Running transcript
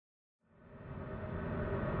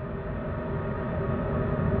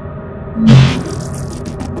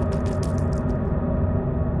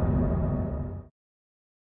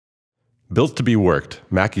Built to be worked,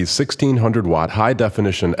 Mackie's 1600-watt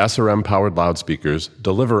high-definition SRM powered loudspeakers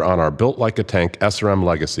deliver on our built-like-a-tank SRM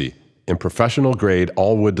legacy in professional-grade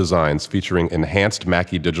all-wood designs featuring enhanced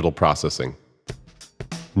Mackie digital processing.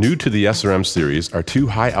 New to the SRM series are two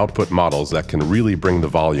high-output models that can really bring the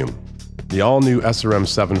volume. The all-new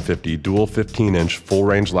SRM750 Dual 15-inch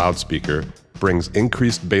full-range loudspeaker brings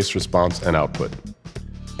increased bass response and output.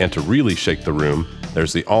 And to really shake the room,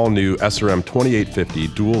 there's the all-new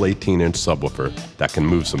SRM2850 Dual 18-inch subwoofer that can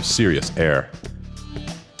move some serious air.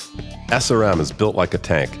 SRM is built like a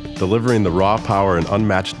tank, delivering the raw power and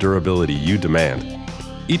unmatched durability you demand.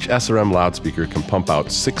 Each SRM loudspeaker can pump out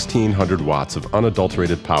 1600 watts of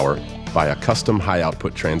unadulterated power via custom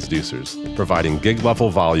high-output transducers, providing gig-level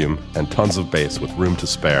volume and tons of bass with room to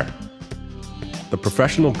spare. The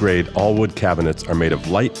professional-grade all-wood cabinets are made of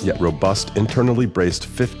light yet robust internally braced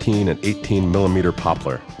 15 and 18 millimeter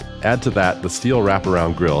poplar. Add to that the steel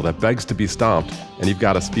wraparound grille that begs to be stomped, and you've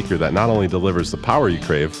got a speaker that not only delivers the power you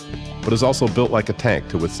crave, but is also built like a tank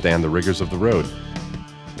to withstand the rigors of the road.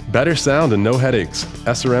 Better sound and no headaches,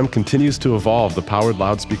 SRM continues to evolve the powered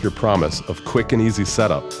loudspeaker promise of quick and easy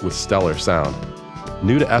setup with stellar sound.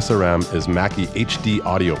 New to SRM is Mackie HD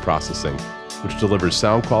audio processing, which delivers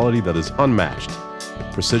sound quality that is unmatched.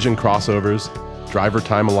 Precision crossovers, driver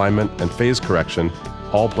time alignment, and phase correction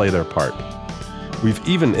all play their part. We've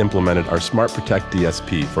even implemented our Smart Protect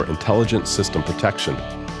DSP for intelligent system protection.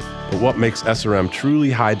 But what makes SRM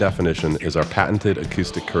truly high definition is our patented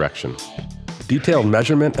acoustic correction. Detailed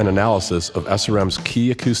measurement and analysis of SRM's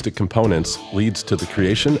key acoustic components leads to the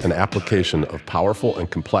creation and application of powerful and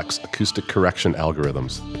complex acoustic correction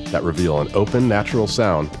algorithms that reveal an open, natural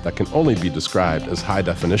sound that can only be described as high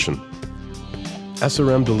definition.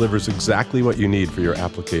 SRM delivers exactly what you need for your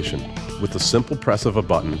application. With the simple press of a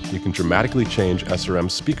button, you can dramatically change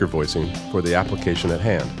SRM's speaker voicing for the application at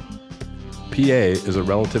hand. PA is a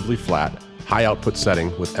relatively flat, high-output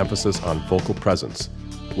setting with emphasis on vocal presence,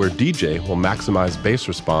 where DJ will maximize bass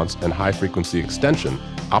response and high-frequency extension,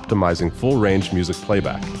 optimizing full-range music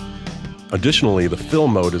playback. Additionally, the fill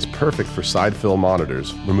mode is perfect for side fill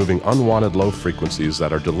monitors, removing unwanted low frequencies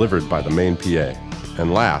that are delivered by the main PA.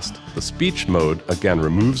 And last, the speech mode again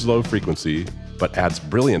removes low frequency, but adds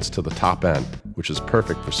brilliance to the top end, which is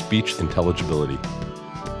perfect for speech intelligibility.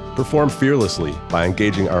 Perform fearlessly by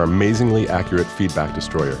engaging our amazingly accurate feedback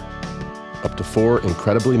destroyer. Up to 4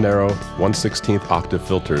 incredibly narrow 1/16 octave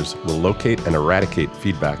filters will locate and eradicate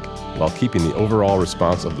feedback while keeping the overall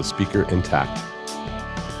response of the speaker intact.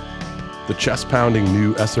 The chest-pounding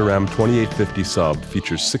new SRM2850 sub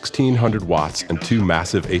features 1600 watts and 2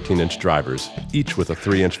 massive 18-inch drivers, each with a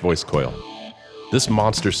 3-inch voice coil. This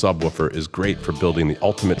monster subwoofer is great for building the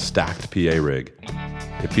ultimate stacked PA rig.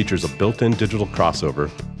 It features a built-in digital crossover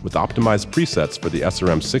with optimized presets for the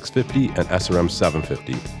SRM650 and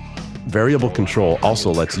SRM750. Variable control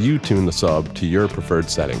also lets you tune the sub to your preferred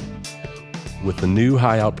setting. With the new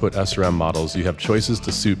high-output SRM models, you have choices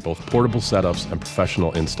to suit both portable setups and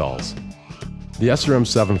professional installs. The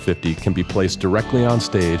SRM750 can be placed directly on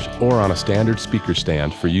stage or on a standard speaker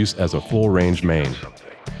stand for use as a full-range main.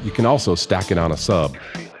 You can also stack it on a sub.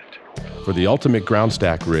 For the ultimate ground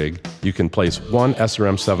stack rig, you can place one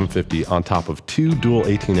SRM750 on top of 2 dual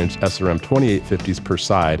 18-inch SRM2850s per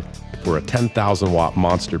side for a 10,000-watt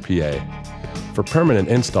monster PA. For permanent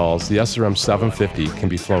installs, the SRM750 can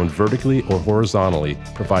be flown vertically or horizontally,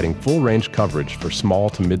 providing full-range coverage for small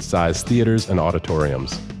to mid-sized theaters and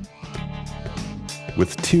auditoriums.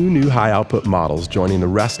 With 2 new high-output models joining the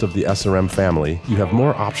rest of the SRM family, you have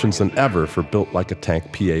more options than ever for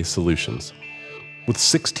built-like-a-tank PA solutions. With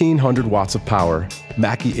 1600 watts of power,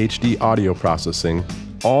 Mackie HD audio processing,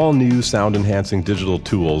 all new sound-enhancing digital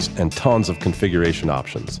tools, and tons of configuration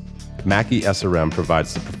options, Mackie SRM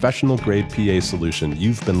provides the professional-grade PA solution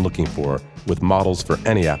you've been looking for with models for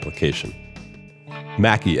any application.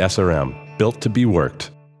 Mackie SRM, built to be worked.